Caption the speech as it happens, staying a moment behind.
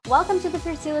Welcome to the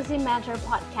Fertility Mentor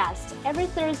podcast. Every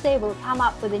Thursday, we'll come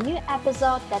up with a new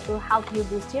episode that will help you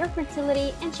boost your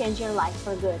fertility and change your life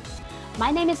for good.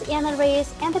 My name is Anna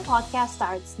Reyes, and the podcast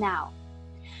starts now.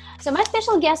 So my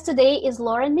special guest today is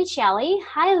Lauren Michelli.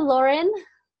 Hi, Lauren.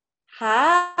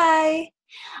 Hi.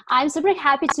 I'm super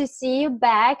happy to see you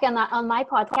back on my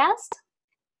podcast.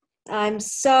 I'm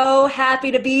so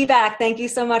happy to be back. Thank you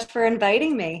so much for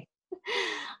inviting me.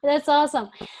 That's awesome.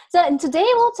 So today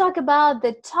we'll talk about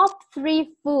the top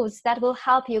 3 foods that will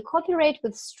help you cooperate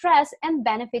with stress and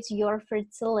benefit your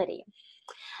fertility.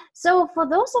 So for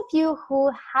those of you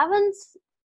who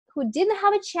didn't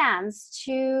have a chance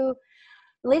to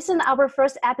listen our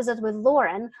first episode with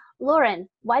Lauren,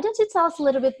 why don't you tell us a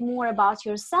little bit more about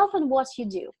yourself and what you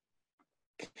do?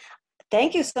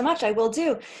 Thank you so much. I will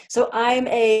do. So I'm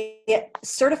a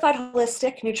certified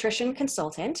holistic nutrition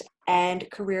consultant and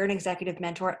career and executive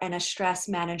mentor and a stress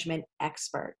management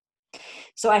expert.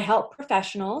 So I help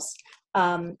professionals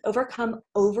overcome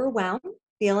overwhelm,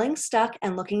 feeling stuck,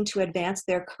 and looking to advance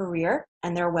their career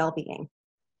and their well-being.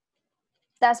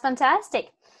 That's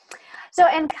fantastic. So,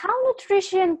 and how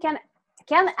nutrition can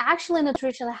actually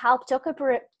nutrition help to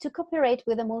cooperate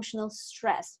with emotional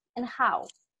stress, and how?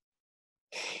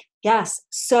 Yes.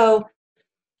 So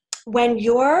when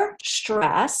you're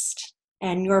stressed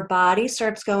and your body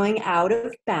starts going out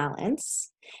of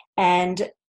balance and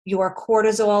your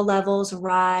cortisol levels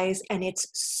rise, and it's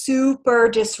super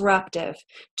disruptive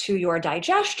to your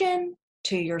digestion,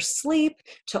 to your sleep,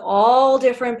 to all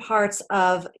different parts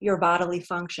of your bodily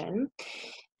function,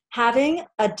 having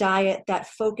a diet that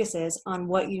focuses on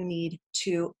what you need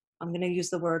to, I'm going to use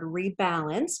the word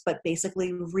rebalance, but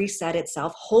basically reset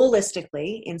itself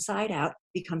holistically inside out,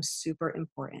 becomes super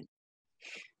important.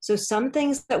 So some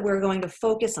things that we're going to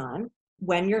focus on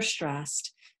when you're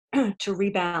stressed to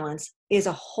rebalance is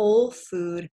a whole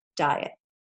food diet.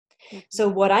 So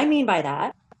what I mean by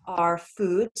that are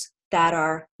foods that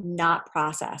are not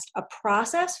processed. A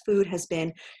processed food has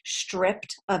been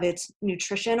stripped of its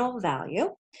nutritional value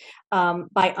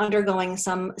by undergoing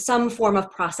some form of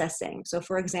processing. So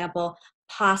for example,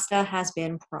 pasta has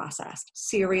been processed.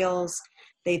 Cereals,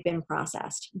 they've been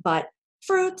processed. But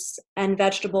fruits and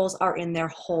vegetables are in their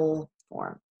whole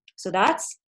form. So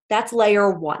that's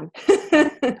layer 1.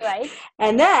 Right.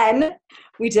 And then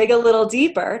we dig a little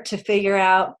deeper to figure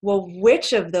out, well,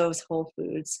 which of those whole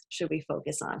foods should we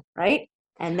focus on, right?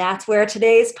 And that's where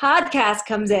today's podcast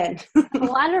comes in.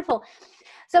 Wonderful.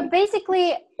 So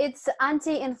basically, it's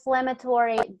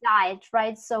anti-inflammatory diet,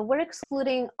 right? So we're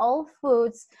excluding all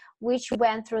foods which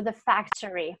went through the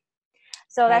factory.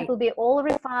 So Right. that will be all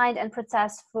refined and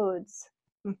processed foods.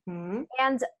 Mm-hmm.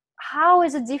 And how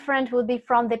is it different would be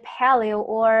from the paleo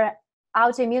or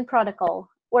autoimmune protocol?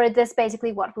 Or is this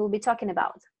basically what we'll be talking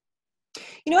about?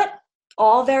 You know what?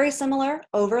 All very similar,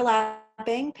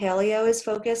 overlapping. Paleo is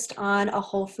focused on a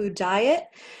whole food diet.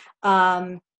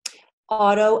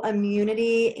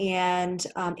 Autoimmunity and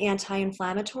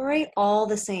anti-inflammatory, all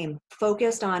the same,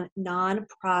 focused on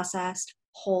non-processed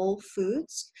whole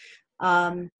foods.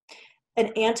 An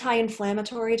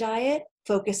anti-inflammatory diet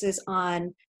focuses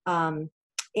on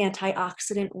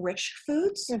antioxidant-rich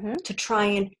foods to try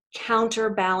and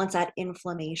counterbalance that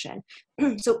inflammation.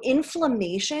 So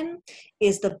inflammation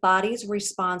is the body's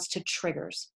response to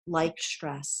triggers like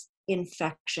stress,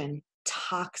 infection,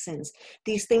 toxins,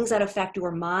 these things that affect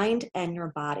your mind and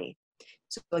your body.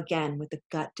 So again, with the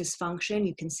gut dysfunction,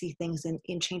 you can see things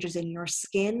in changes in your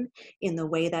skin, in the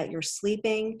way that you're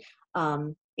sleeping,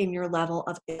 in your level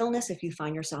of illness, if you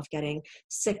find yourself getting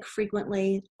sick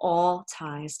frequently, all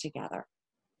ties together.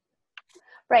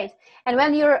 Right. And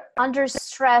when you're under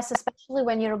stress, especially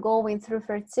when you're going through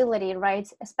fertility, right?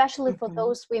 Especially for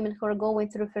those women who are going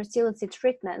through fertility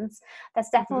treatments, that's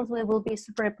definitely will be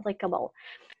super applicable,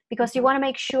 because you want to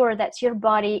make sure that your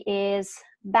body is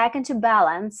back into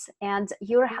balance and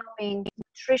you're helping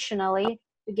nutritionally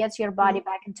to get your body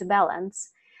back into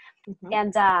balance.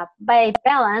 And by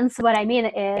balance, what I mean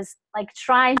is like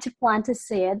trying to plant a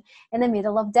seed in the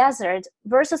middle of desert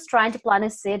versus trying to plant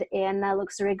a seed in a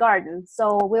luxury garden.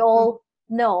 So we all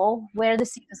know where the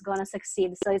seed is going to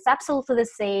succeed. So it's absolutely the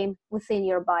same within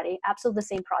your body, absolutely the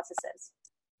same processes.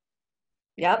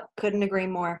 Yep, couldn't agree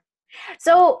more.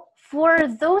 So for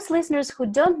those listeners who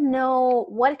don't know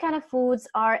what kind of foods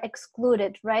are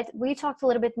excluded, right? We talked a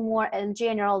little bit more in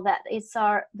general that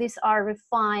these are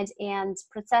refined and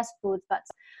processed foods, but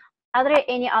are there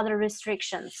any other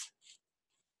restrictions?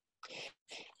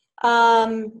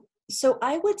 So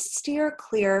I would steer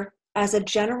clear as a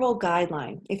general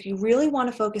guideline. If you really want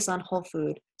to focus on whole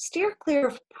food, steer clear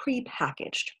of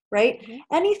prepackaged right? Mhm.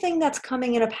 Anything that's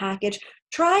coming in a package,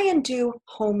 try and do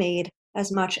homemade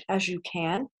as much as you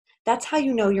can. That's how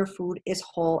you know your food is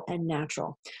whole and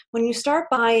natural. When you start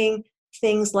buying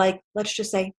things like, let's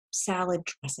just say, salad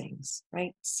dressings,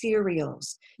 right?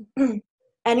 Cereals,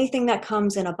 anything that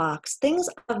comes in a box, things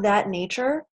of that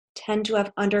nature tend to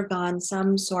have undergone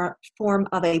some sort form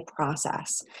of a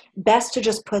process. Best to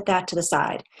just put that to the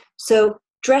side. So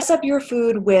dress up your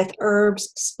food with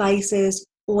herbs, spices,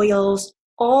 oils,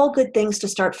 all good things to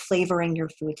start flavoring your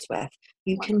foods with.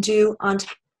 You can do on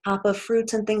top of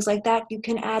fruits and things like that, you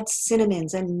can add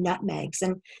cinnamons and nutmegs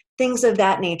and things of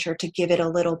that nature to give it a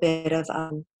little bit of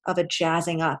a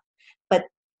jazzing up. But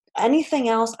anything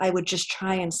else I would just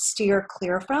try and steer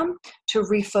clear from to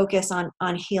refocus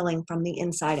on healing from the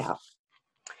inside out.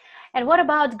 And what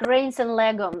about grains and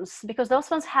legumes? Because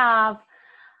those ones have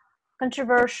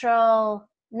controversial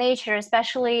nature,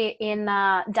 especially in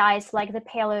diets like the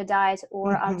paleo diet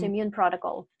or autoimmune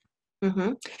protocol.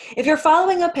 If you're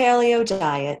following a paleo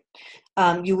diet,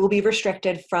 you will be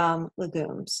restricted from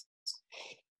legumes.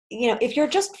 If you're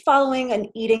just following an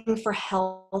eating for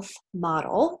health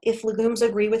model, if legumes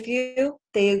agree with you,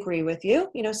 they agree with you.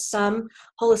 Some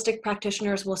holistic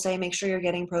practitioners will say, make sure you're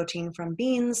getting protein from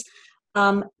beans.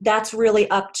 That's really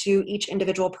up to each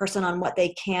individual person on what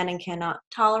they can and cannot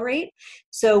tolerate.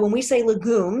 So when we say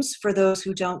legumes, for those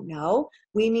who don't know,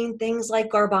 we mean things like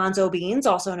garbanzo beans,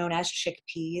 also known as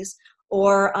chickpeas,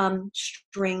 or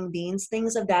string beans,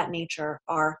 things of that nature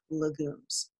are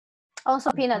legumes. Also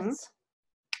peanuts.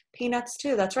 Peanuts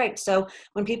too, that's right. So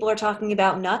when people are talking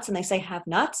about nuts and they say have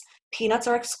nuts, peanuts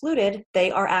are excluded.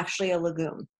 They are actually a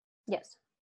legume. Yes.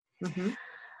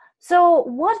 So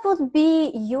what would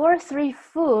be your 3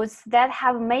 foods that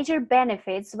have major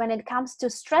benefits when it comes to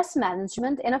stress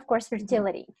management and, of course,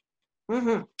 fertility?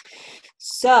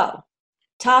 So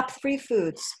top 3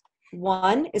 foods.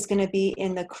 1 is going to be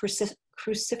in the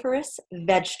cruciferous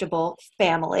vegetable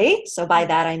family. So by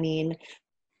that I mean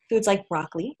foods like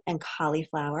broccoli and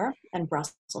cauliflower and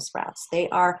Brussels sprouts. They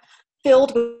are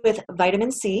filled with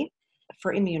vitamin C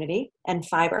for immunity and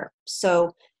fiber.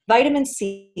 So vitamin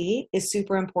C is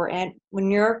super important.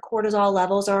 When your cortisol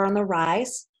levels are on the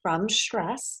rise from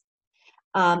stress,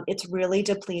 it's really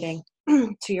depleting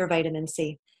to your vitamin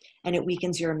C and it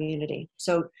weakens your immunity.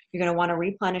 So you're going to want to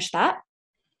replenish that.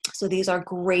 So these are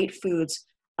great foods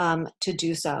to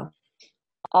do so.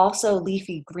 Also,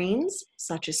 leafy greens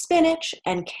such as spinach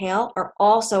and kale are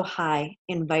also high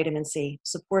in vitamin C,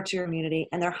 supports your immunity,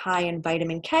 and they're high in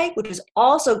vitamin K, which is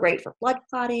also great for blood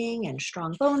clotting and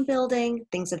strong bone building,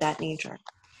 things of that nature.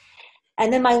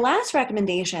 And then my last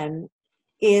recommendation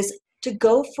is to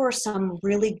go for some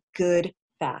really good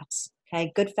fats.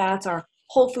 Okay, good fats are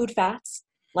whole food fats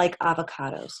like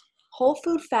avocados. Whole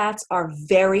food fats are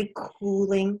very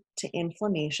cooling to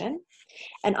inflammation.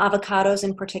 And avocados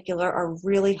in particular are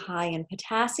really high in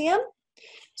potassium,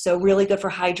 so really good for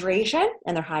hydration,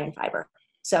 and they're high in fiber.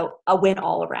 So a win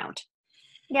all around.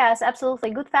 Yes,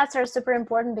 absolutely. Good fats are super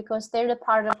important because they're the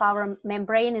part of our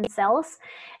membrane in cells.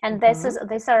 And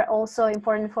these are also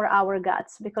important for our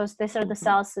guts because these are the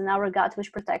cells in our gut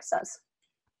which protects us.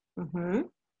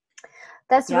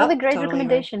 That's really great totally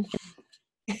recommendation.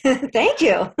 Right. Thank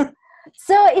you.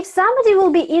 So if somebody will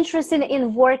be interested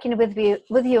in working with you,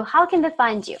 how can they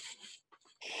find you?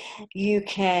 You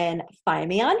can find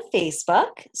me on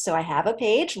Facebook. So I have a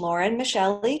page, Lauren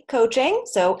Michelli Coaching.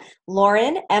 So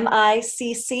Lauren,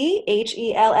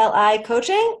 MICCHELLI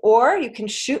Coaching, or you can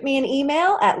shoot me an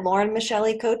email at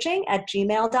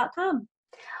laurenmichellicoaching@gmail.com.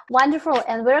 Wonderful.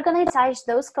 And we're going to attach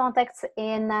those contacts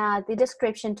in the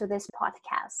description to this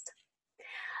podcast.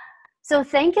 So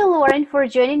thank you, Lauren, for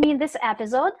joining me in this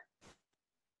episode.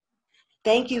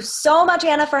 Thank you so much,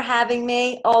 Anna, for having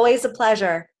me. Always a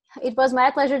pleasure. It was my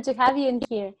pleasure to have you in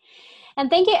here. And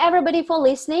thank you, everybody, for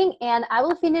listening. And I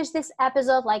will finish this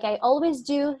episode like I always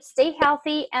do. Stay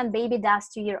healthy and baby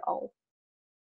dust to you all.